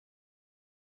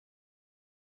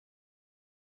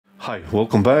Hi,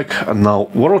 welcome back. And now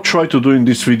what I'll try to do in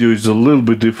this video is a little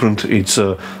bit different. It's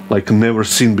like never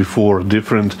seen before,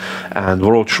 different. And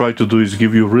what I'll try to do is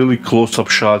give you really close-up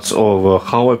shots of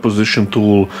how I position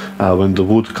tool when the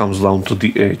wood comes down to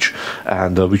the edge,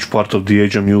 and which part of the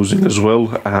edge I'm using as well.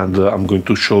 And I'm going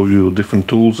to show you different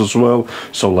tools as well,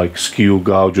 so like skew,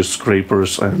 gouges,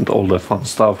 scrapers, and all that fun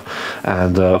stuff.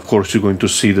 And of course you're going to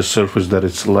see the surface that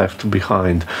it's left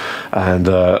behind. And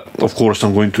of course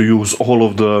I'm going to use all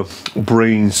of the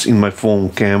brains in my phone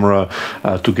camera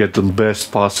to get the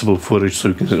best possible footage, so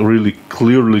you can really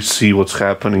clearly see what's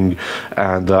happening.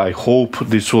 And I hope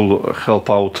this will help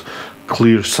out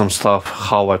clear some stuff,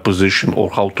 how I position or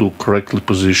how to correctly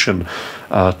position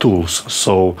tools.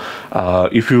 So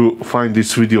if you find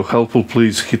this video helpful,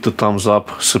 please hit the thumbs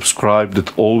up, subscribe.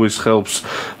 That always helps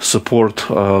support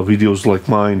videos like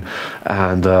mine.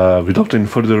 And without any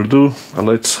further ado,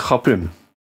 let's hop in.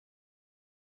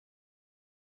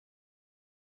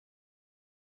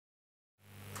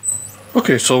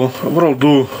 Okay, so what I'll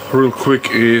do real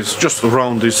quick is just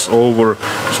round this over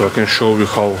so I can show you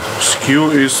how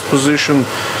skew is positioned.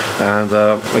 And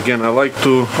again, I like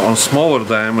to, on smaller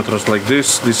diameters like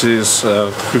this is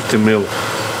 50 mil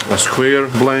square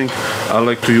blank, I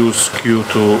like to use skew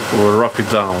to rough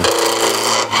it down.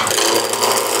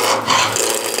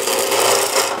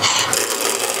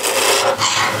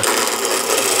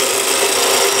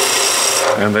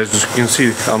 And as you can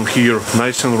see, I'm here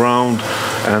nice and round,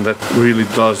 and that really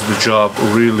does the job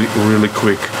really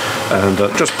quick. And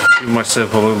just give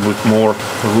myself a little bit more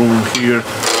room here.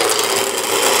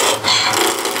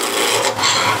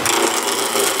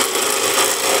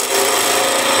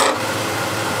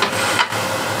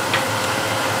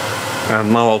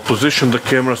 And now I'll position the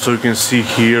camera so you can see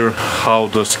here how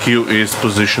the skew is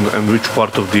positioned and which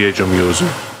part of the edge I'm using.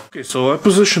 Okay, so I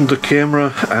positioned the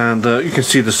camera, and you can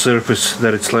see the surface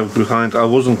that it's left behind. I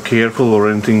wasn't careful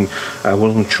or anything. I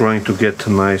wasn't trying to get a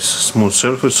nice smooth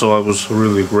surface, so I was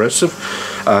really aggressive.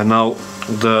 Now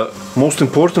the most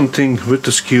important thing with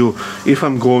the skew, if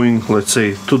I'm going, let's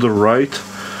say, to the right,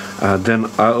 then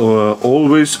I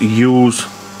always use,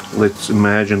 let's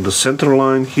imagine the center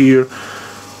line here,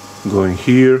 going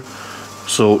here.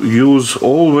 So use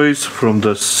always from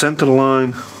the center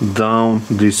line down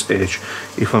this edge.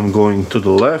 If I'm going to the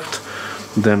left,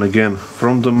 then again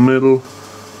from the middle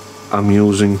I'm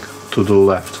using to the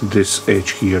left this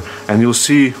edge here. And you'll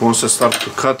see once I start to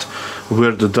cut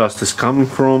where the dust is coming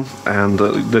from, and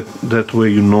that way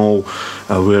you know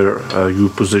where you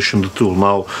position the tool.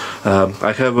 Now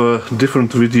I have a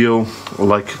different video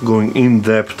like going in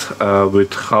depth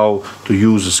with how to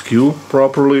use a skew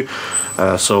properly,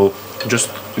 so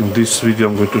just in this video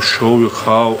I'm going to show you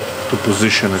how to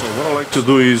position it. So what I like to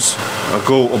do is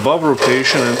go above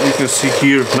rotation, and you can see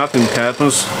here nothing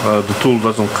happens, the tool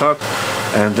doesn't cut,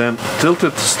 and then tilt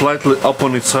it slightly up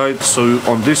on its side, so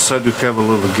on this side you have a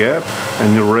little gap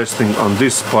and you're resting on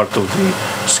this part of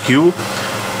the skew.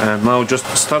 And now just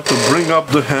start to bring up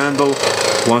the handle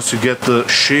once you get the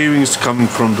shavings coming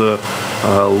from the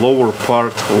lower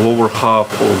part, lower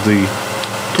half of the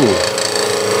tool.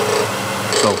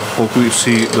 So hopefully you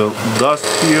see the dust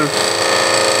here,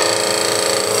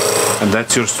 and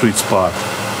that's your sweet spot.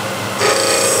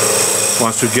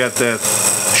 Once you get that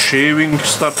shaving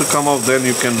start to come out, then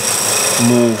you can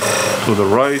move to the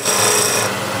right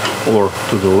or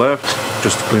to the left,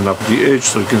 just to clean up the edge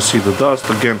so you can see the dust.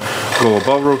 Again, go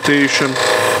above rotation,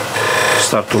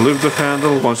 start to lift the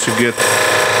handle once you get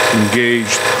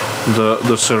engaged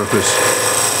the surface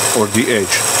or the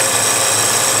edge.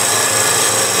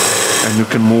 And you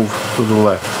can move to the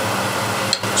left.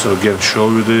 So again, show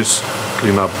you this,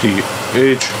 clean up the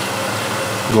edge,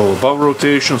 go above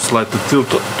rotation, slightly tilt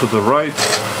to the right.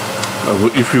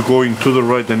 If you're going to the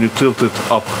right, then you tilt it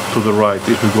up to the right.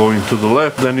 If you're going to the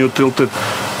left, then you tilt it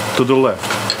to the left.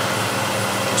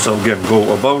 So again,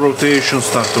 go above rotation,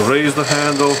 start to raise the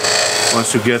handle.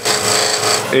 Once you get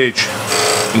edge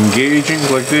engaging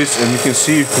like this, and you can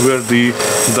see where the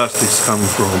dust is coming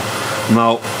from.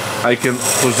 Now I can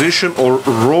position or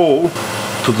roll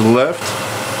to the left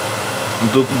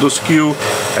the skew,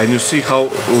 and you see how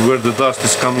where the dust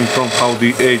is coming from, how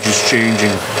the edge is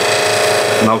changing.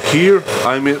 Now here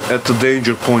I'm at the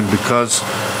danger point, because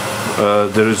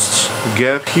there is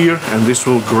gap here, and this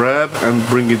will grab and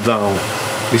bring it down.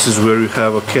 This is where you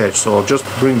have a catch. So I'll just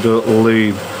bring the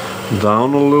lathe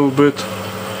down a little bit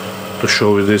to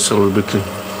show you this a little bit in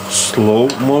slow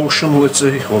motion, let's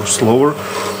say, or slower.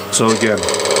 So again,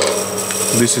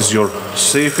 this is your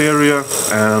safe area,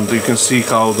 and you can see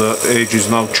how the edge is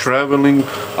now traveling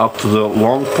up to the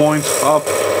long point up,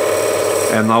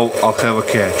 and now I'll have a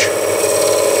catch.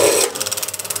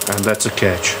 and that's a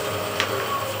catch.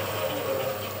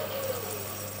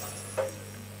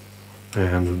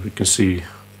 And we can see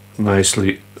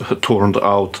nicely turned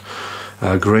out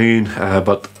grain,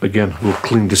 but again we'll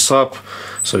clean this up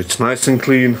so it's nice and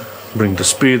clean. Bring the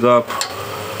speed up,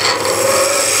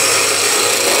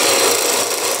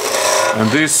 and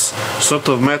this sort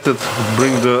of method,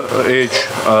 bring the edge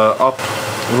up,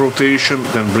 rotation,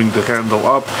 then bring the handle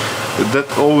up.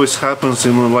 That always happens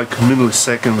in like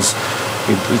milliseconds.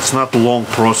 It's not a long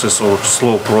process or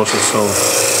slow process. So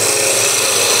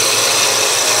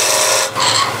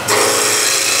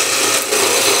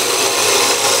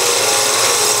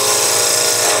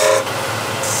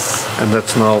and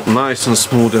that's now nice and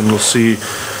smooth, and we'll see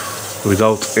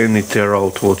without any tear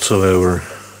out whatsoever.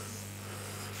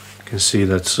 You can see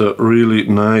that's a really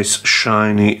nice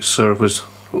shiny surface.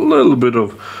 A little bit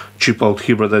of chip out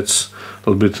here, but that's a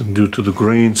little bit due to the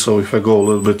grain. So if I go a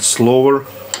little bit slower,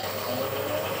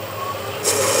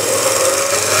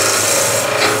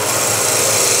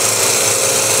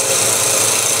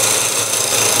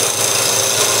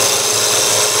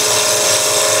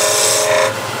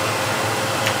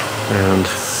 and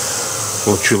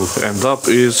what you'll end up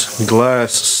is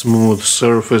glass smooth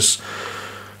surface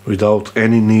without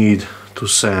any need to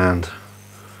sand.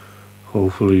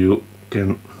 Hopefully you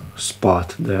can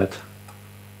spot that.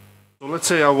 So let's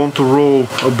say I want to roll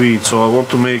a bead, so I want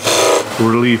to make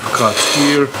relief cuts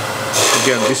here.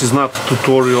 Again, this is not a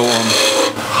tutorial on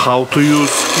how to use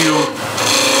skew,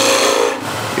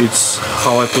 it's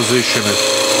how I position it.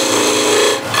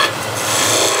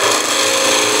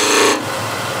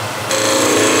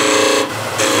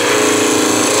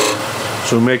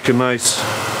 So make a nice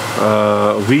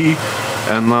V,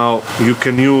 and now you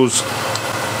can use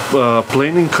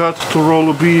planing cut to roll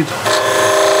a bead.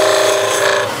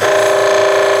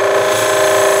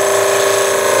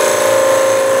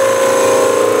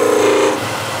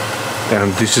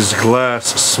 And this is glass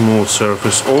smooth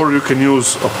surface, or you can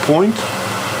use a point,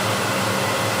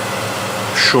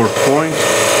 short point.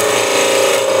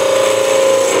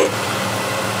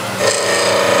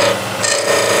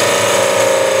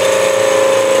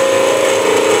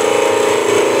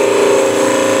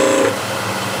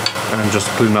 Just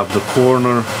clean up the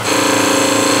corner,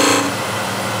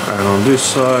 and on this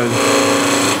side,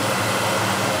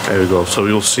 there we go. So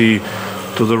you'll see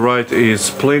to the right is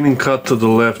planing cut, to the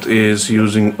left is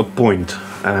using a point,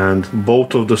 and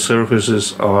both of the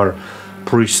surfaces are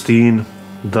pristine,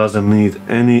 doesn't need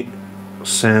any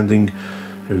sanding.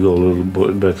 Here we go, a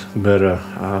little bit better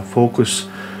focus.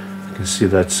 You can see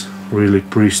that's really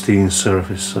pristine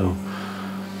surface. So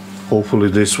hopefully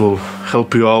this will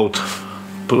help you out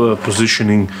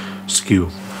positioning skew.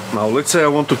 Now let's say I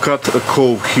want to cut a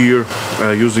cove here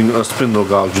using a spindle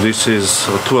gouge. This is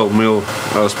a 12 mil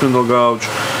spindle gouge.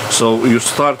 So you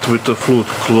start with the flute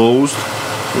closed.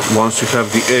 Once you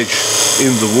have the edge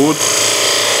in the wood,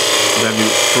 then you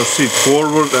proceed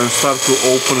forward and start to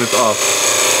open it up.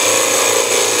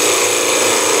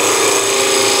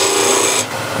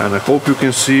 And I hope you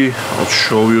can see. I'll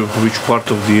show you which part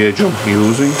of the edge I'm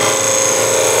using.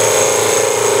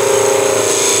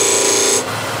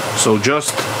 So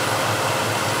just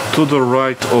to the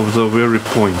right of the very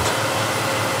point.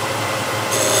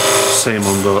 Same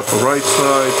on the right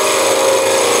side.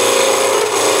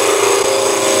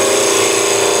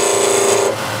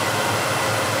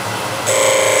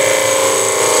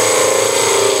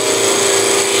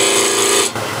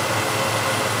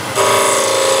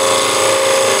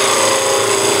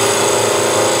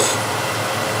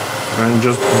 And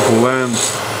just blend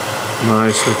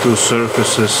nicely two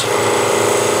surfaces.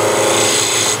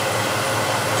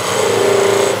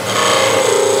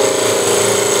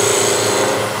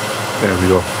 There we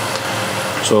go.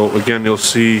 So again, you'll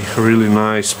see really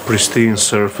nice pristine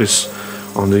surface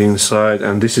on the inside,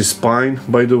 and this is pine,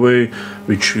 by the way,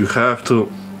 which you have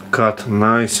to cut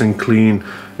nice and clean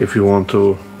if you want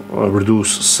to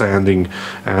reduce sanding.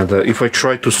 And if I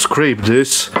try to scrape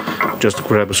this, just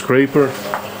grab a scraper.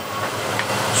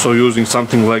 So using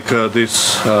something like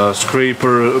this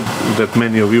scraper that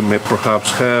many of you may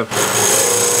perhaps have,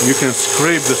 you can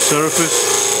scrape the surface.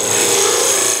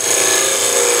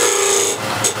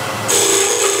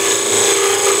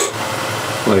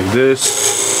 Like this,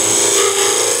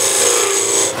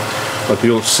 but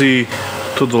you'll see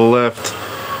to the left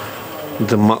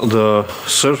the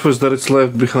surface that it's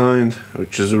left behind,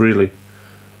 which is really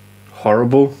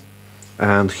horrible.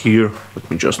 And here, let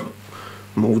me just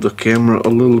move the camera a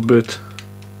little bit.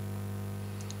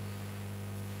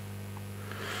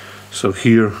 So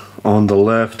here on the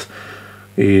left,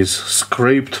 is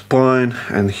scraped pine,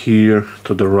 and here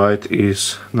to the right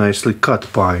is nicely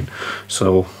cut pine.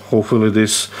 So hopefully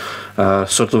this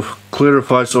sort of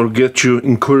clarifies or gets you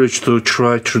encouraged to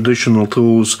try traditional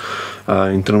tools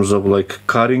in terms of like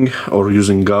cutting or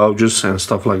using gouges and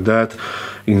stuff like that,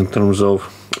 in terms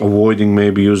of avoiding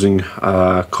maybe using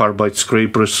carbide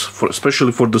scrapers,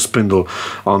 especially for the spindle.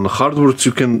 On hardwoods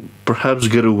you can perhaps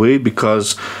get away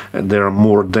because they are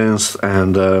more dense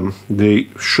and they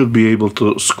should be able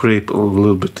to scrape a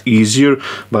little bit easier,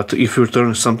 but if you're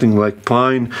turning something like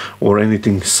pine or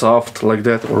anything soft like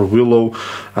that, or willow,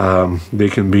 they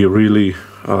can be really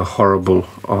horrible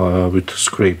with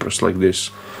scrapers like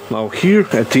this. Now here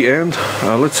at the end,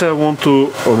 let's say I want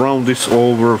to round this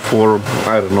over for,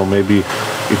 I don't know, maybe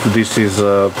if this is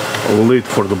a lid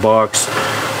for the box,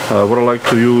 what I like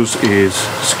to use is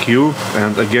skew,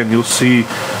 and again you'll see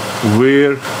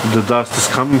where the dust is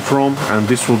coming from, and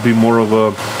this will be more of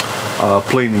a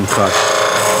planing cut.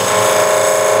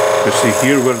 You see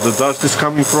here where the dust is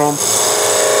coming from.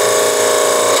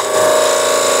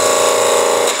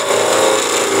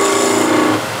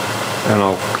 And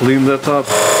I'll clean that up.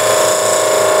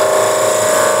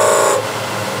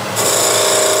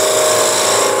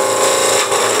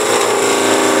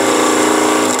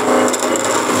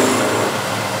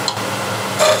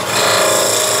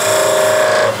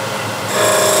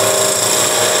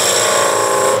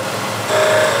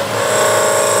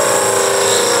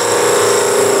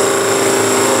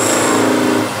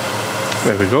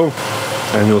 There we go,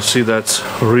 and you'll see that's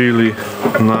really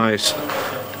nice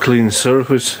clean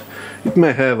surface. It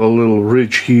may have a little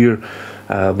ridge here,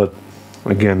 but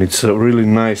again it's a really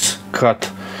nice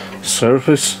cut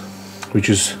surface, which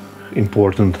is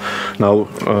important. Now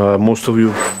most of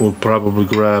you will probably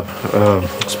grab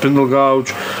spindle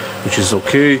gouge, which is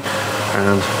okay,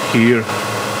 and here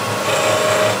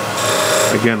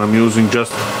again I'm using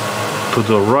just to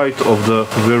the right of the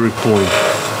very point.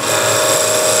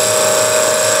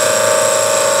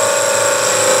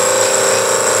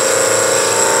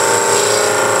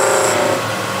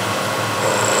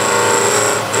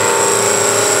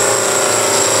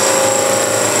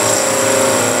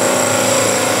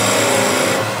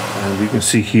 You can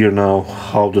see here now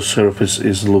how the surface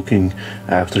is looking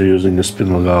after using a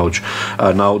spindle gouge.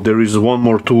 Now there is one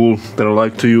more tool that I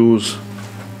like to use,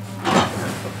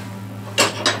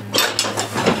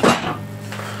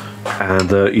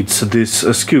 and it's this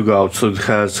skew gouge. So it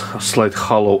has a slight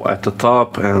hollow at the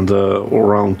top and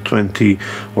around 20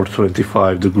 or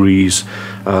 25 degrees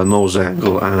nose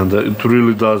angle, and it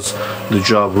really does the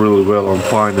job really well on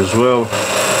pine as well.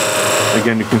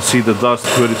 Again, you can see the dust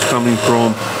where it's coming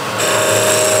from.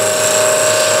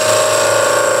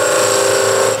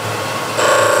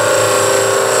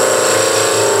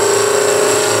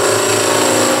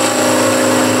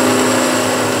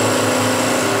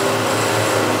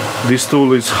 This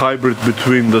tool is hybrid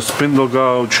between the spindle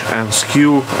gouge and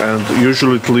skew, and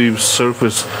usually it leaves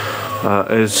surface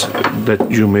as that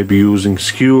you may be using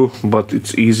skew, but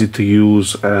it's easy to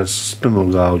use as spindle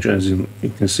gouge. As you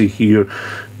can see here,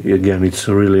 again it's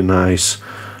a really nice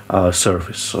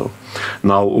surface. So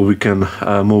now we can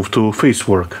move to face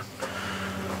work.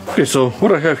 Okay, so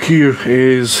what I have here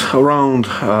is around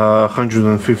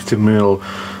 150 mil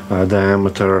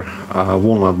diameter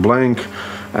walnut blank.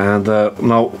 And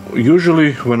now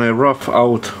usually when I rough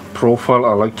out profile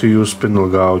I like to use spindle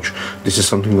gouge. This is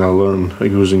something I learned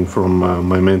using from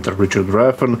my mentor Richard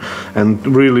Raffin, and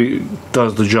really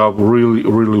does the job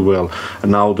really well.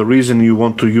 And now the reason you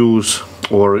want to use,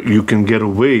 or you can get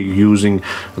away using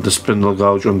the spindle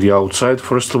gouge on the outside,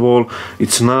 first of all,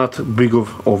 it's not big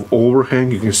of overhang.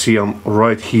 You can see I'm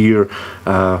right here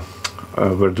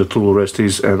where the tool rest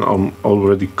is, and I'm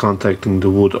already contacting the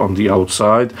wood on the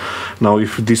outside. Now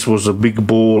if this was a big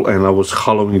bowl and I was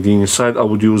hollowing the inside, I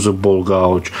would use a ball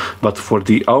gouge, but for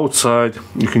the outside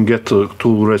you can get the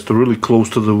tool rest really close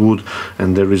to the wood,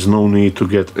 and there is no need to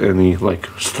get any like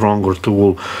stronger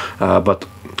tool, but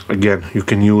again you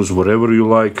can use whatever you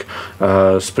like,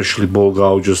 especially ball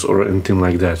gouges or anything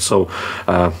like that. So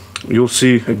you'll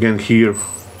see again here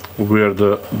where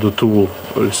the tool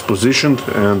is positioned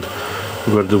and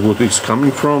where the wood is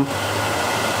coming from.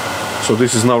 So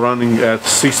this is now running at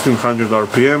 1600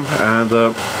 RPM, and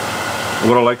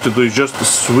what I like to do is just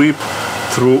sweep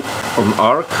through an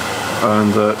arc,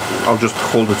 and I'll just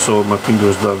hold it so my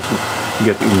fingers don't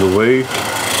get in the way.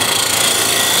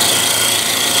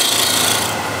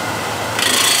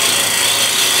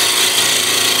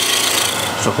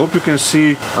 So I hope you can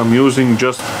see I'm using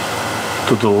just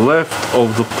to the left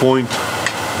of the point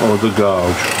of the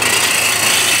gouge.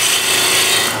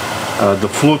 The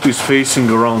flute is facing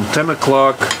around 10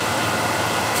 o'clock,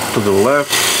 to the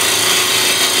left.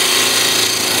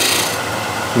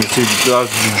 You see, it does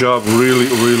the job really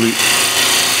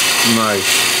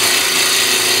nice.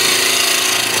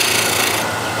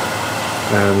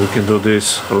 And we can do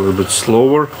this a little bit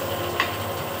slower.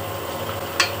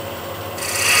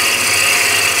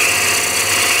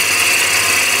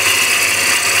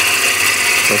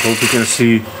 I hope you can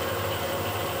see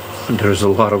there's a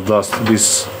lot of dust.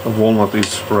 This walnut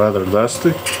is rather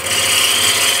dusty.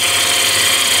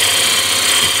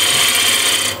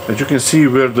 And you can see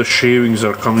where the shavings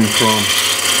are coming from.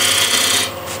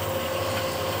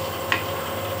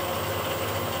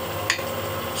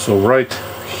 So right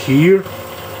here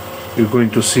you're going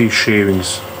to see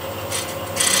shavings.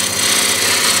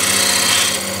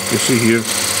 You see here,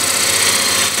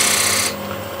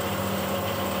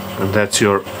 and that's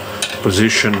your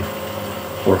position,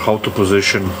 or how to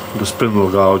position the spindle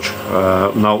gouge.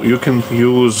 Now you can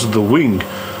use the wing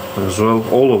as well,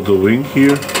 all of the wing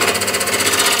here.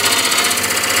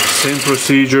 Same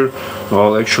procedure.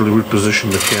 I'll actually reposition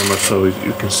the camera so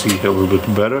you can see a little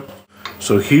bit better.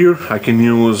 So here I can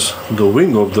use the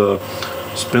wing of the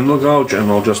spindle gouge,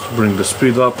 and I'll just bring the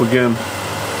speed up again.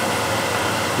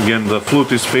 Again, the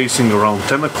flute is facing around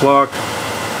 10 o'clock.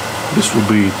 This will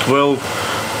be 12,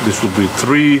 this will be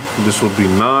 3, this will be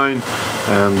 9,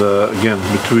 and again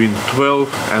between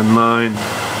 12 and 9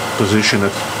 position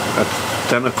at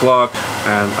 10 o'clock,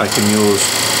 and I can use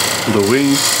the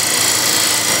wing.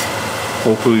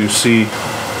 Hopefully you see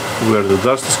where the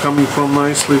dust is coming from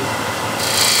nicely.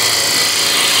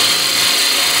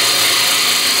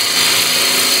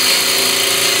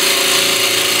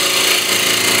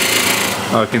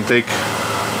 I can take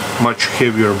much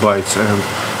heavier bites, and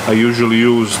I usually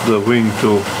use the wing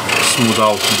to smooth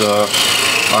out the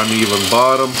uneven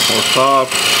bottom or top.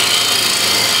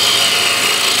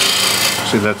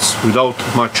 See, that's without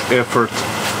much effort.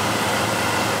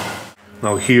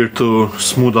 Now here to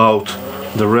smooth out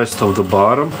the rest of the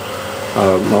bottom,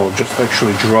 now just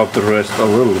actually drop the rest a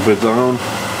little bit down.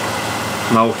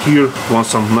 Now here,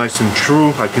 once I'm nice and true,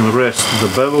 I can rest the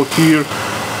bevel here.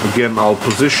 Again, I'll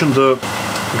position the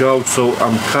gouge so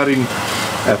I'm cutting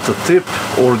at the tip,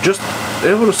 or just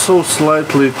ever so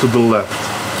slightly to the left.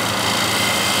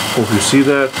 Hope you see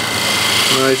that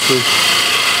nicely.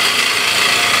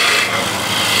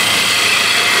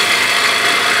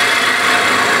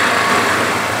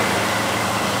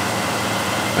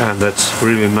 And that's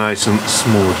really nice and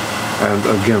smooth. And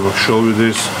again, I'll show you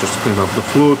this. Just clean up the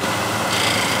flute.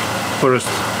 First,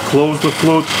 close the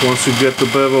flute once you get the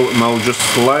bevel. Now just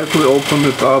slightly open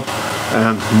it up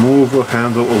and move the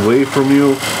handle away from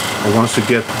you. And once you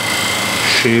get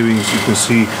shavings, you can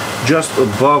see just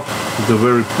above the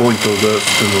very point of the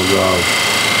spindle gouge.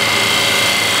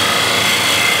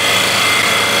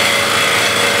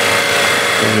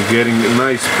 And you're getting a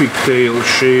nice pigtail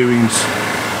shavings.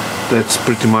 That's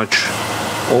pretty much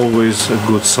always a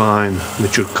good sign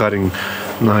that you're cutting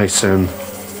nice and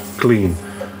clean.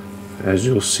 As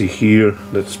you'll see here,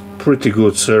 that's pretty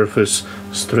good surface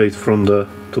straight from the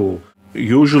tool.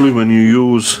 Usually when you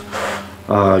use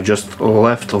just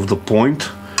left of the point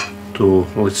to,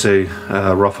 let's say,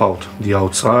 rough out the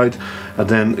outside, and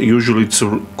then usually it's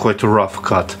quite a rough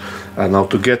cut. And now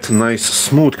to get a nice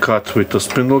smooth cut with the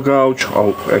spindle gouge,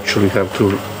 I'll actually have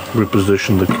to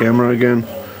reposition the camera again.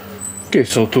 Okay,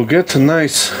 so to get a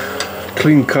nice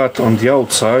clean cut on the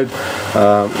outside,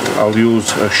 I'll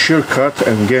use a shear cut,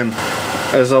 and again,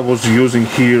 as I was using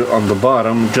here on the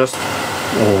bottom, just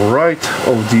right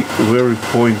of the very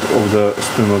point of the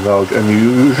spindle gouge. And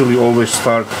you usually always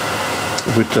start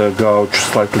with the gouge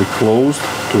slightly closed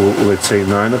to, let's say,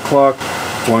 9 o'clock.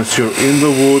 Once you're in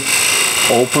the wood,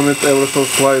 open it ever so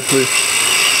slightly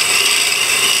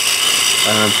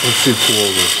and proceed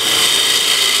forward.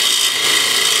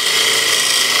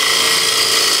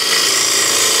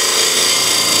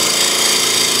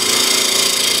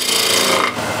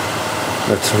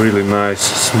 That's really nice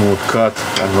smooth cut,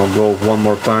 and I'll go one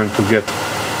more time to get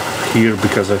here,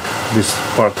 because this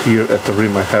part here at the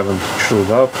rim I haven't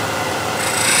showed up.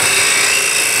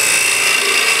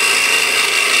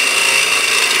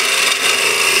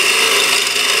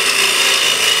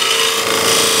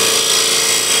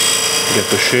 Get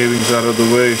the shavings out of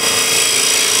the way.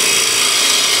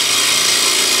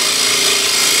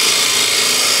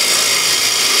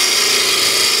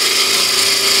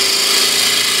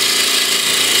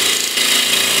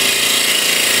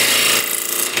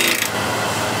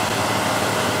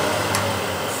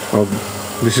 Now,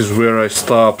 this is where I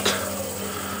stopped,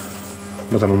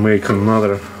 but I'll make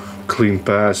another clean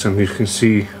pass, and you can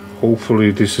see,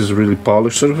 hopefully this is really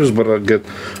polished surface, but I'll get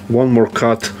one more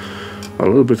cut a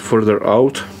little bit further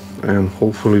out. and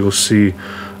hopefully you'll see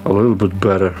a little bit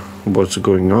better what's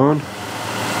going on.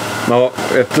 Now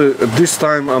at this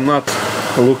time I'm not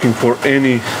looking for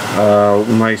any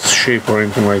nice shape or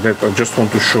anything like that. I just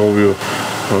want to show you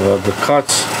the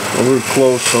cuts a little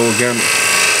close. So again,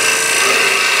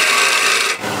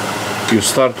 you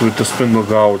start with the spindle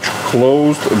gouge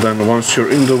closed, then once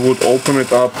you're in the wood, open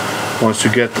it up. Once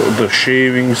you get the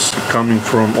shavings coming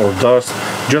from, or dust,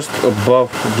 just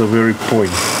above the very point.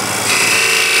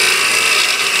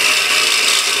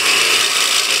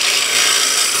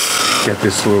 Get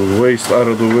this little waste out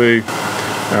of the way,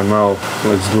 and now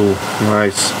let's do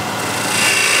nice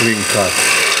clean cut.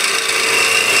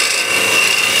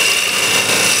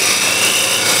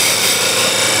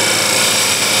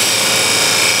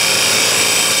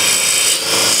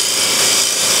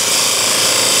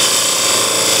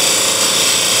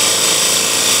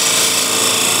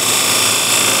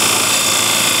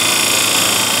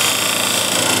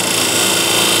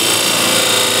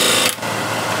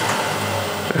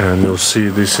 And you'll see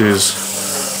this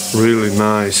is really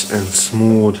nice and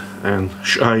smooth and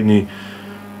shiny,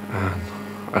 and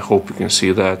I hope you can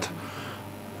see that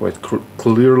quite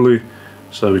clearly.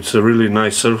 So it's a really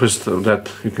nice surface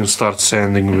that you can start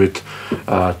sanding with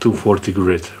 240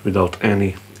 grit without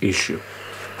any issue.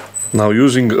 Now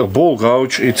using a ball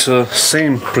gouge, it's the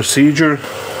same procedure.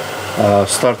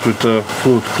 Start with the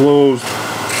flute closed.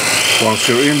 Once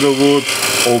you're in the wood,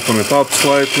 open it up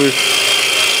slightly.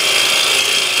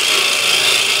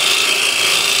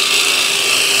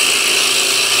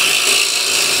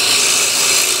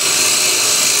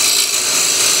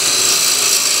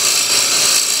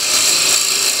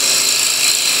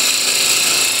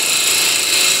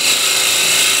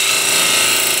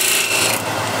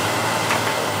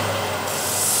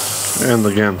 And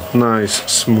again, nice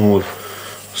smooth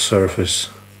surface,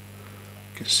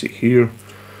 you can see here.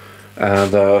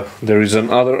 And there is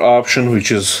another option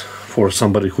which is for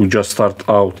somebody who just start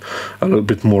out a little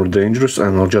bit more dangerous,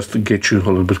 and I'll just get you a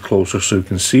little bit closer so you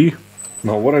can see.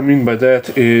 Now what I mean by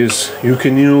that is you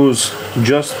can use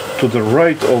just to the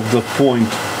right of the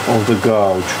point of the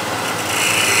gouge.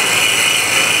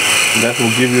 That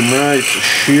will give you nice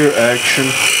shear action.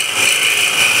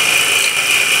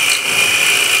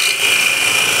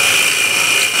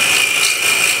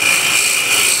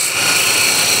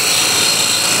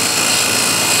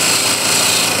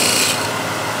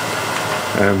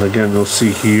 And again, you'll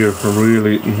see here a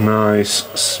really nice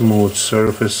smooth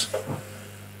surface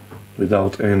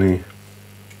without any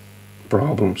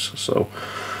problems. So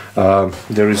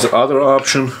there is other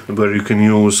option where you can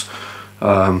use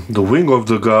the wing of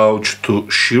the gouge to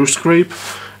shear scrape,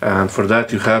 and for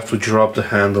that you have to drop the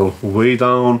handle way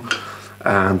down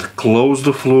and close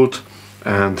the flute,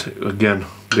 and again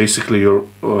basically you're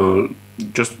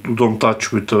just don't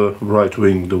touch with the right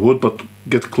wing the wood, but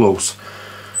get close.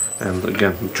 And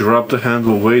again, drop the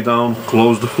handle way down,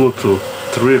 close the flute to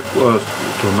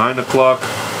 9 o'clock.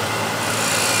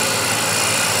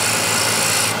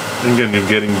 Again, you're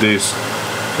getting these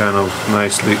kind of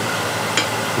nicely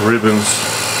ribbons.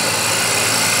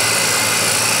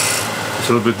 It's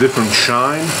a little bit different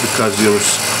shine because you're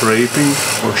scraping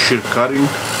or shear cutting,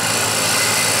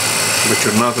 but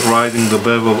you're not riding the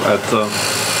bevel at the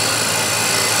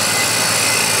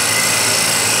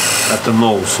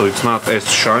nose, so it's not as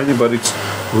shiny, but it's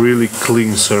really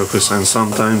clean surface, and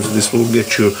sometimes this will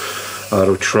get you out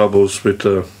of troubles with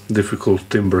difficult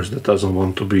timbers that doesn't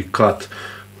want to be cut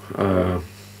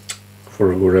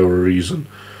for whatever reason.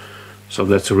 So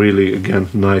that's really, again,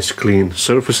 nice clean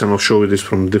surface, and I'll show you this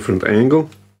from a different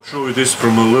angle. Show you this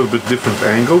from a little bit different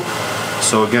angle.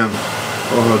 So again,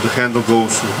 the handle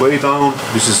goes way down.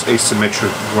 This is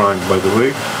asymmetric grind, by the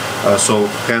way. So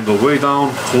handle way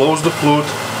down, close the flute,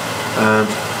 and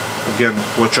again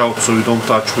watch out so you don't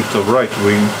touch with the right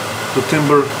wing the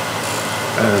timber,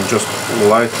 and just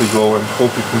lightly go, and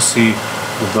hope you can see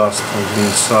the dust on the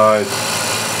inside.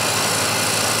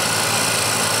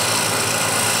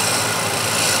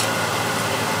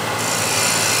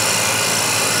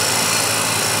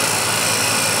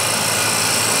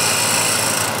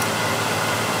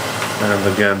 And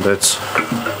again, that's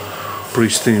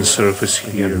pristine surface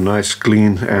here, nice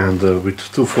clean, and with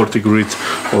 240 grit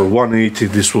or 180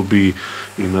 this will be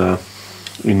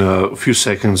in a few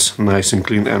seconds nice and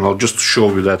clean, and I'll just show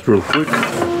you that real quick.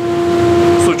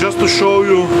 So just to show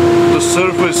you the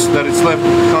surface that is left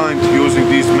behind using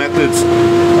these methods,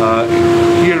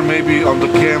 here maybe on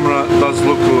the camera it does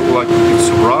look like it's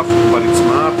rough, but it's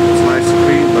not. It's nice and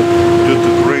clean, but due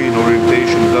to grain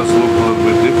orientation it does look a little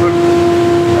bit different.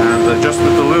 And just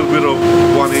with a little bit of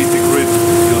 180 grit,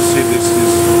 you'll see this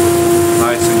is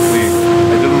nice and clean.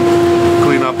 I didn't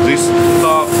clean up this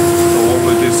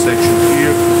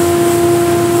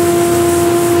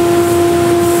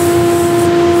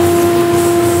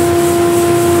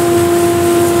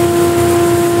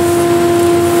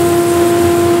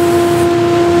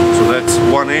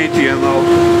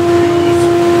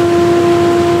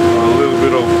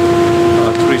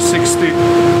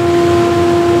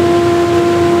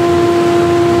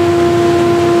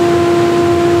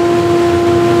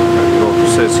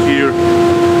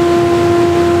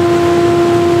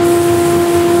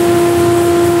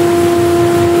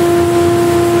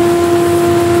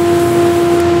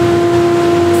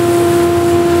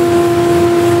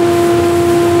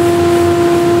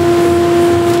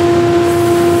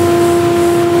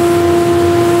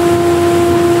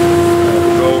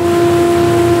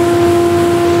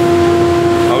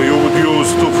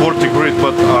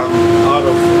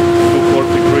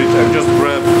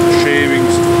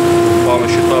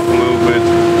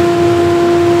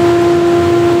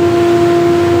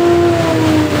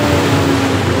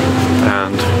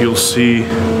you'll see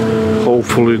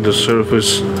hopefully the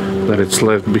surface that it's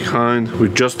left behind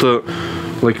with just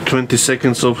like 20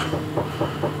 seconds of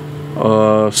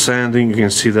sanding. You can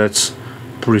see that's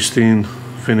pristine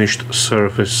finished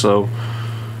surface. So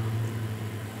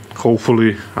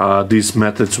hopefully these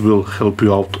methods will help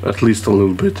you out at least a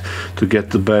little bit to get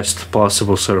the best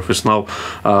possible surface. Now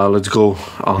let's go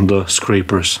on the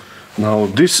scrapers. Now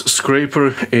this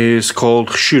scraper is called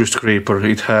shear scraper.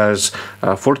 It has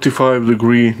a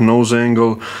 45-degree nose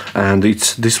angle, and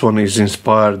this one is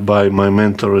inspired by my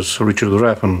mentor's Richard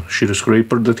Rappin shear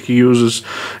scraper that he uses,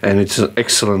 and it's an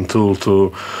excellent tool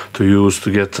to use to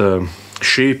get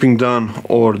shaping done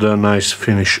or the nice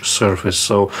finish surface.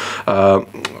 So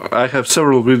I have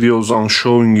several videos on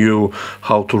showing you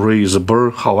how to raise a burr,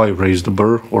 how I raise the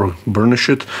burr or burnish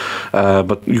it,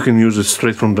 but you can use it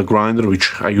straight from the grinder,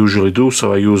 which I usually do.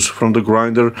 So I use from the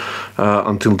grinder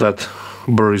until that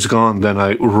burr is gone, then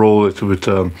I roll it with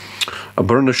a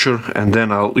burnisher, and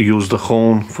then I'll use the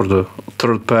hone for the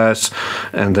third pass,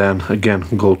 and then again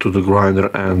go to the grinder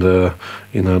and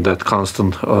that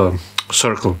constant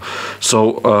circle.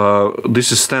 So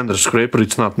this is standard scraper,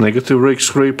 it's not negative rake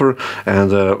scraper,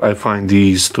 and I find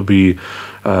these to be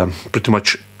pretty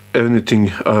much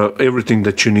everything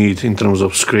that you need in terms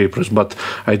of scrapers. But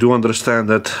I do understand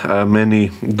that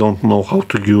many don't know how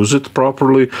to use it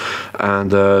properly,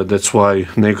 and that's why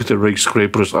negative rake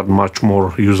scrapers are much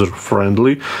more user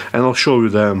friendly, and I'll show you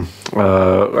them.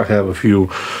 I have a few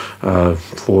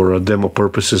for demo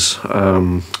purposes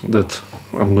that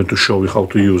I'm going to show you how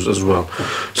to use as well.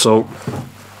 So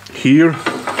here,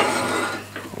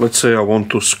 let's say I want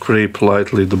to scrape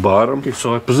lightly the bottom. Okay,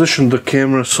 so I position the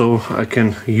camera so I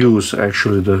can use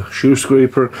actually the shear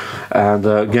scraper, and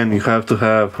again you have to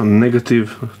have a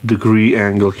negative degree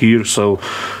angle here, so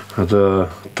the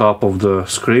top of the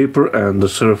scraper and the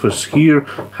surface here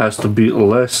has to be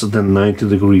less than 90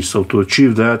 degrees. So to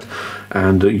achieve that,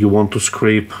 and you want to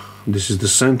scrape, this is the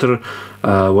center,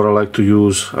 what I like to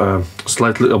use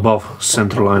slightly above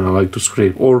center line I like to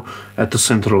scrape, or at the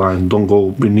center line, don't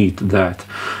go beneath that.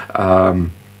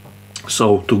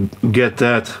 So to get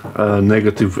that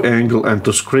negative angle and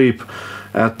to scrape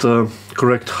at the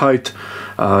correct height,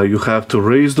 you have to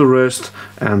raise the rest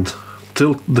and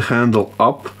tilt the handle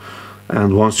up,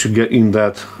 and once you get in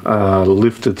that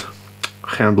lifted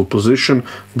handle position,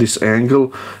 this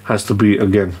angle has to be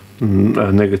again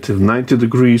negative 90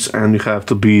 degrees, and you have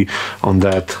to be on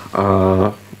that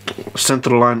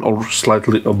center line or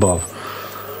slightly above,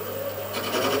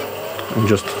 and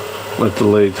just let the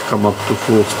lathe come up to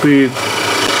full speed.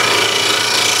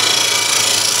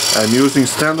 And using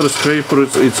standard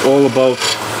scrapers, it's all about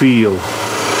feel.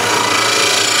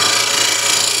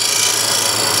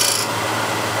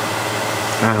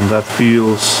 And that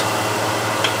feels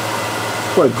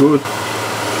quite good.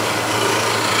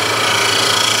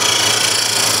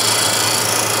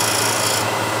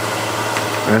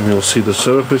 And you'll see the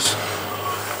surface.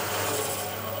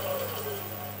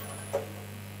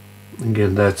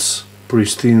 Again, that's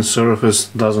pristine surface,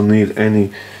 doesn't need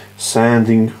any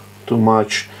sanding too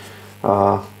much.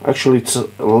 Actually, it's a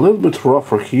little bit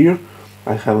rougher here.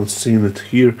 I haven't seen it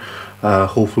here.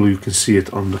 Hopefully you can see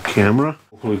it on the camera.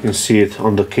 Hopefully you can see it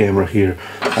on the camera here.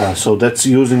 So that's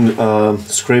using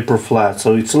scraper flat.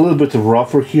 So it's a little bit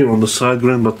rougher here on the side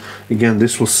grain, but again,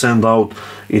 this will sand out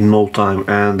in no time.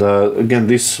 And again,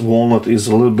 this walnut is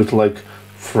a little bit like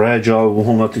fragile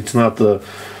walnut. It's not the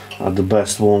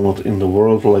best walnut in the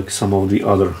world like some of the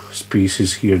other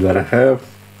species here that I have.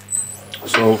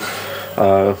 So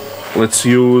let's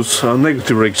use a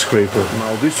negative rake scraper.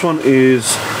 Now this one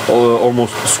is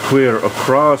almost square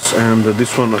across, and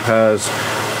this one has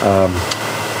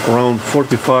around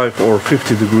 45 or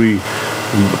 50 degree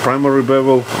primary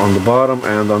bevel on the bottom,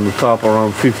 and on the top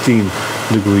around 15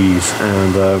 degrees,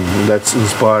 and that's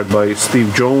inspired by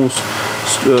Steve Jones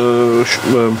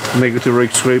negative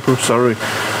rake scraper, sorry,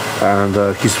 and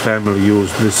his family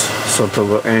used this sort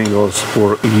of angles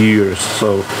for years.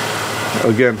 So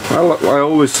again, I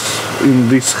always in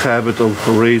this habit of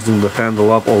raising the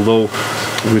handle up, although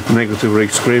with negative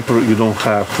rake scraper you don't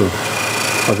have to,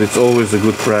 but it's always a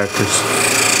good practice.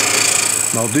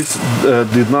 Now this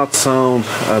did not sound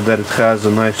that it has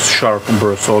a nice sharp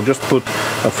burr, so I'll just put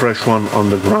a fresh one on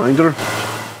the grinder.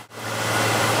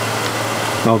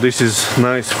 Now this is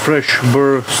nice fresh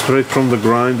burr straight from the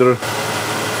grinder.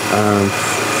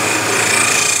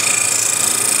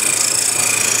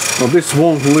 Now this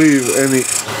won't leave any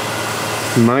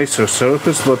nicer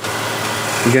surface, but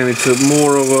again, it's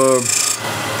more of a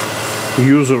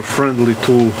user-friendly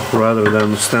tool rather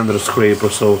than standard scraper.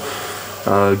 So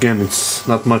Again, it's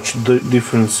not much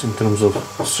difference in terms of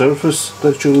surface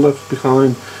that you left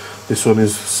behind. This one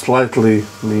is slightly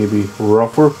maybe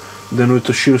rougher than with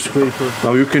the shear scraper.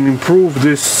 Now you can improve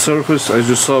this surface, as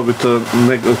you saw with the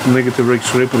negative rake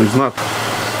scraper. It's not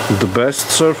the best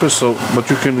surface, but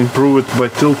you can improve it by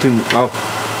tilting up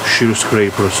shear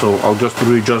scraper. So I'll just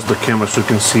readjust the camera so you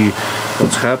can see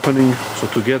what's happening. So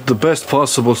to get the best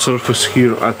possible surface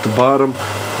here at the bottom,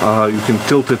 you can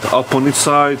tilt it up on its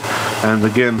side, and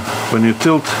again, when you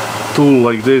tilt tool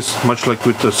like this, much like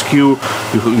with the skew,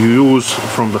 you use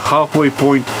from the halfway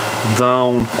point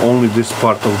down only this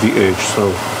part of the edge. So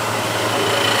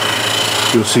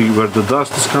you'll see where the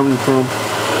dust is coming from.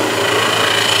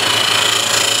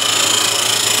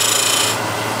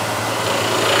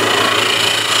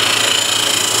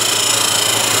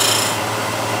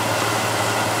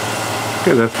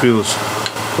 Okay, that feels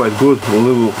quite good. A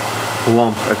little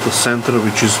lump at the center,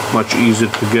 which is much easier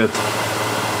to get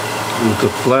with a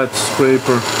flat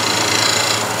scraper.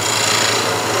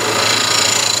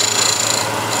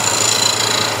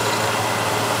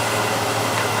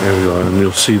 There we are, and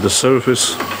you'll see the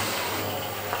surface.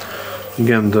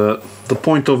 Again, the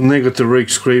point of negative rake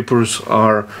scrapers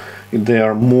are they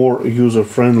are more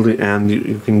user-friendly, and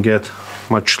you can get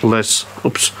much less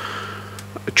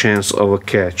a chance of a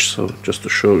catch. So just to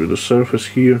show you the surface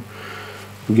here,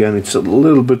 again, it's a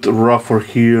little bit rougher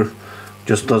here,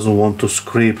 just doesn't want to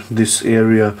scrape this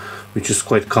area, which is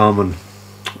quite common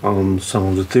on some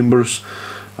of the timbers.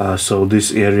 So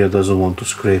this area doesn't want to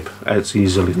scrape as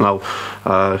easily. Now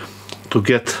to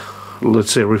get,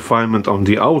 let's say, refinement on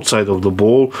the outside of the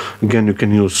bowl, again, you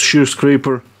can use shear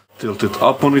scraper, tilt it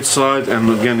up on its side, and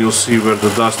again you'll see where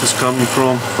the dust is coming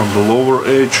from the lower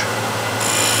edge.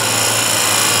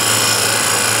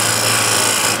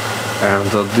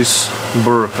 And this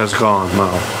burr has gone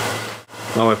now.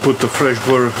 Now I put the fresh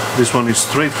burr. This one is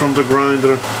straight from the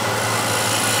grinder.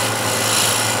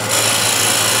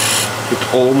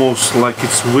 It almost like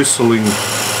it's whistling.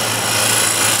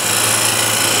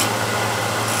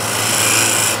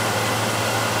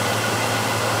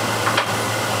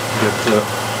 Get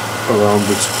around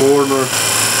its corner.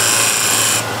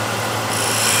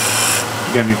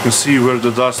 Again, you can see where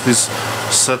the dust is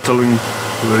settling,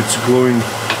 where it's going.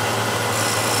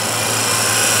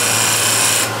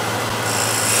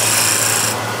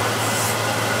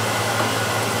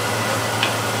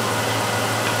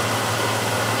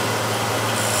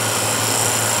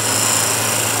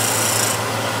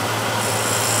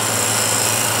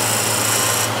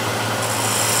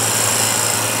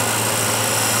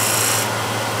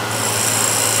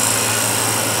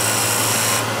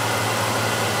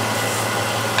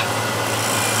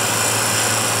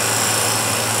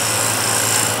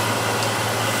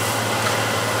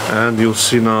 And you'll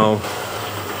see now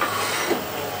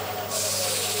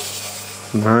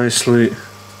nicely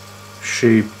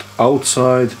shaped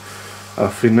outside,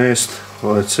 finessed,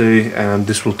 let's say, and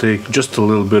this will take just a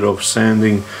little bit of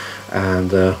sanding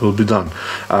and we'll be done.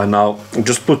 Now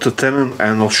just put the tenon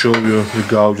and I'll show you the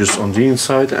gouges on the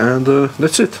inside, and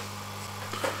that's it.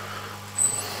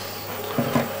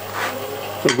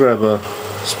 So grab a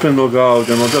spindle gouge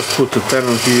and I'll just put the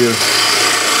tenon here.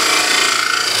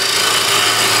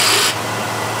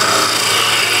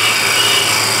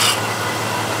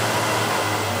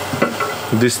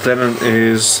 This tenon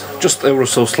is just ever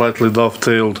so slightly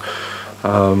dovetailed,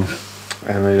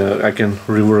 and I can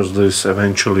reverse this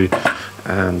eventually,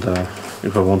 and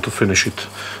if I want to finish it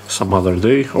some other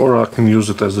day, or I can use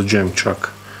it as a jam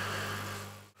chuck.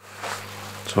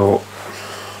 So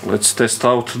let's test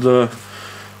out the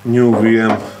new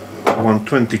VM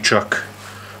 120 chuck.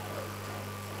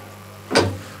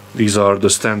 These are the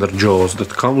standard jaws that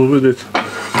come with it.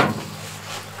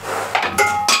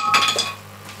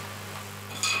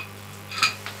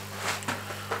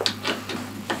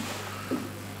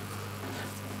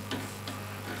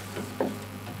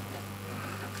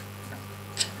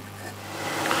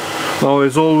 Now,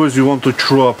 as always, you want to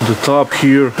true up the top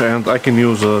here, and I can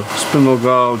use a spindle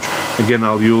gouge. Again,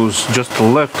 I'll use just the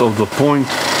left of the point.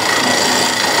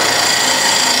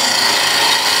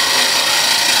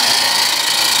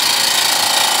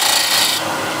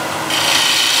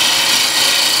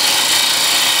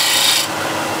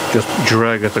 Just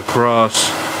drag it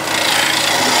across.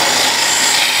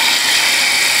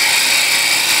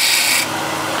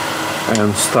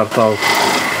 And start out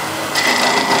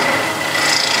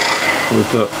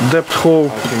with a depth hole.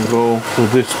 I can go to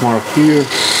this mark here.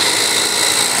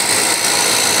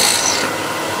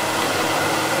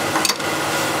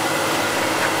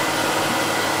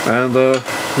 And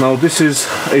now this is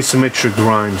asymmetric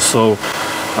grind, so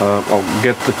I'll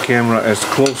get the camera as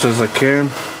close as I can.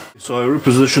 So I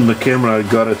repositioned the camera, I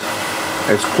got it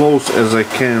as close as I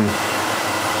can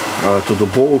to the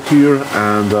ball here,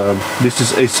 and this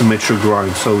is asymmetric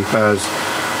grind, so it has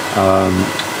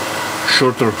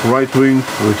shorter right wing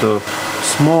with a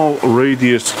small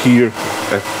radius here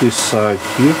at this side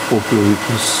here, hopefully you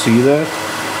can see that,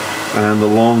 and a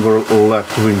longer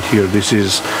left wing here. This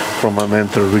is from my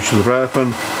mentor Richard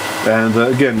Rappin. And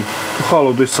again, to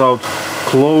hollow this out,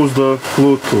 close the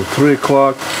flute till 3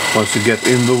 o'clock. Once you get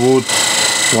in the wood,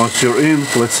 once you're in,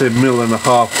 let's say 1.5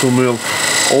 mil, 2 mil,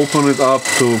 open it up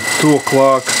to 2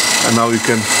 o'clock, and now you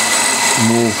can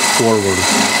move forward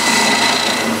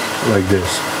like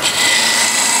this.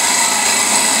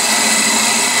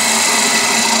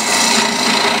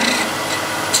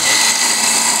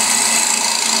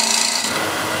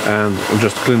 And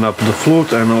just clean up the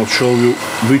flute, and I'll show you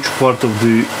which part of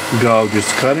the gouge is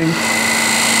cutting.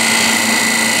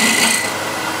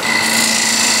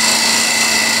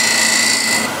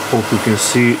 Hope you can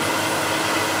see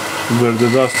where the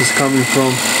dust is coming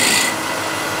from.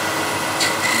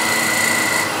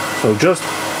 So just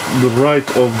the right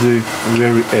of the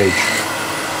very edge.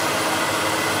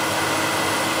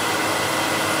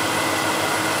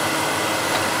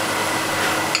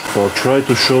 So I'll try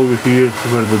to show you here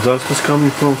where the dust is coming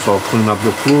from, so I'll clean up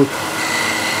the flute.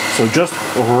 So just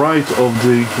right of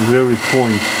the very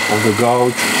point of the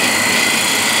gouge.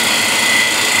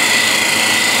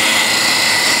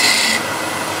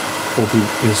 Hope you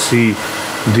can see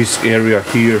this area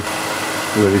here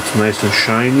where it's nice and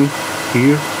shiny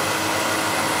here.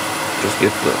 Just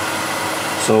get the...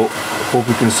 So hope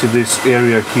you can see this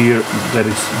area here that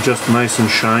is just nice and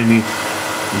shiny.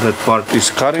 That part is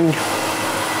cutting.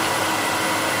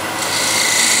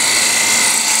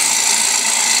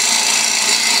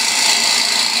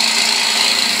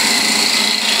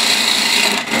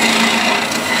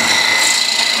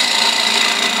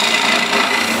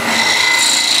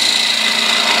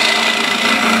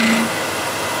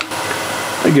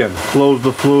 Again, close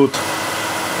the flute.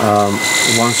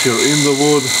 Once you're in the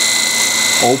wood,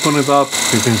 open it up.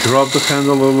 You can drop the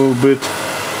handle a little bit.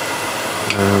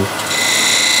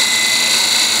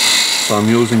 So I'm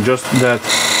using just that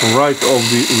right of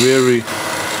the very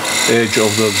edge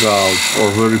of the gouge,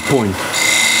 or very point.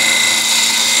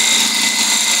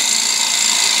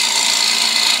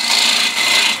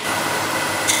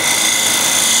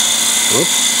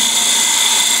 Oops.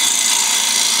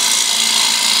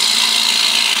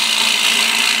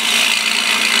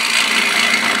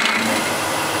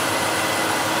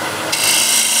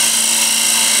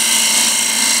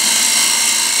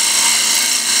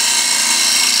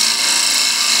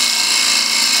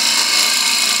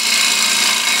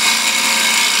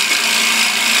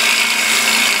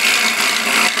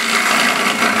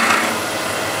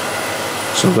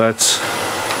 So that's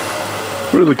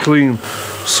really clean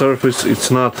surface.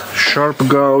 It's not sharp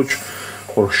gouge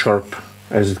or sharp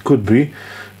as it could be,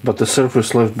 but the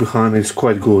surface left behind is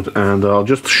quite good, and I'll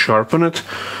just sharpen it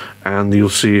and you'll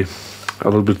see a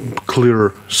little bit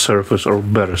clearer surface, or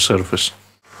better surface.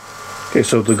 Okay,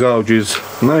 so the gouge is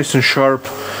nice and sharp,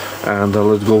 and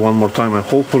let's go one more time, and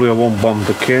hopefully I won't bump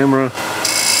the camera.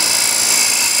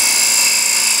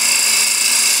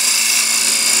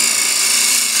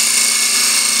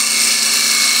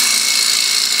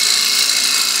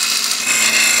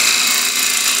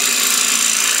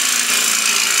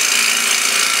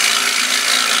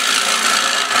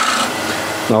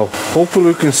 Now, hopefully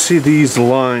you can see these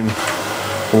lines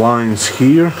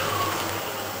here.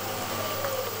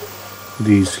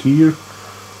 These here.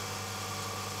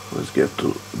 Let's get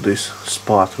to this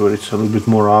spot where it's a little bit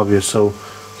more obvious. So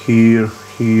here,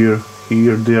 here,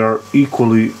 here, they are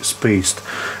equally spaced,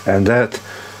 and that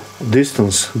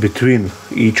distance between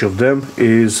each of them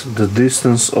is the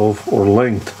distance of, or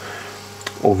length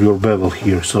of your bevel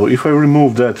here. So if I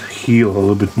remove that heel a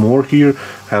little bit more here,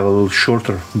 have a little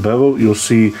shorter bevel, you'll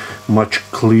see much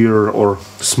clearer or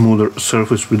smoother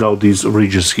surface without these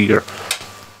ridges here.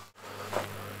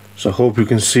 So I hope you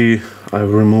can see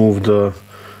I've removed the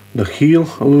heel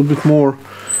a little bit more.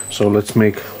 So let's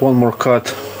make one more cut.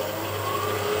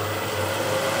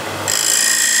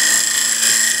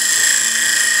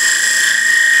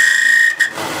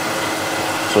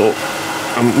 So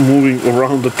I'm moving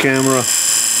around the camera.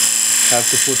 Have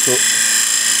to put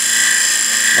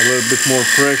a little bit more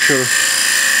pressure.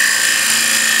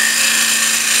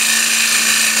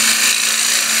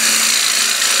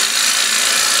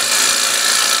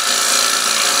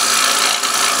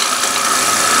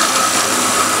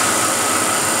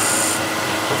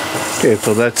 Okay,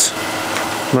 so that's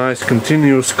nice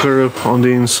continuous curve on the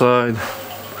inside.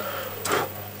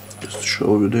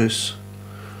 show you this.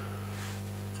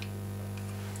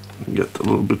 Get a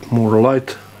little bit more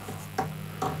light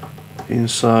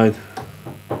inside.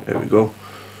 There we go.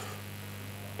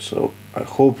 So I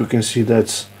hope you can see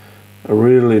that's a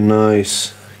really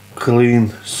nice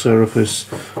clean surface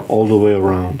all the way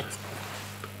around.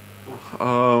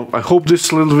 I hope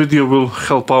this little video will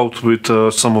help out with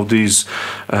some of these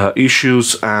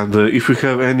issues, and if you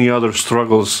have any other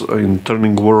struggles in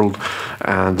turning world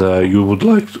and you would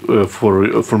like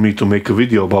for me to make a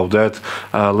video about that,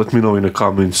 let me know in the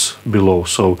comments below.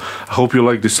 So I hope you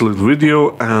like this little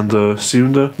video, and see you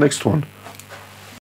in the next one.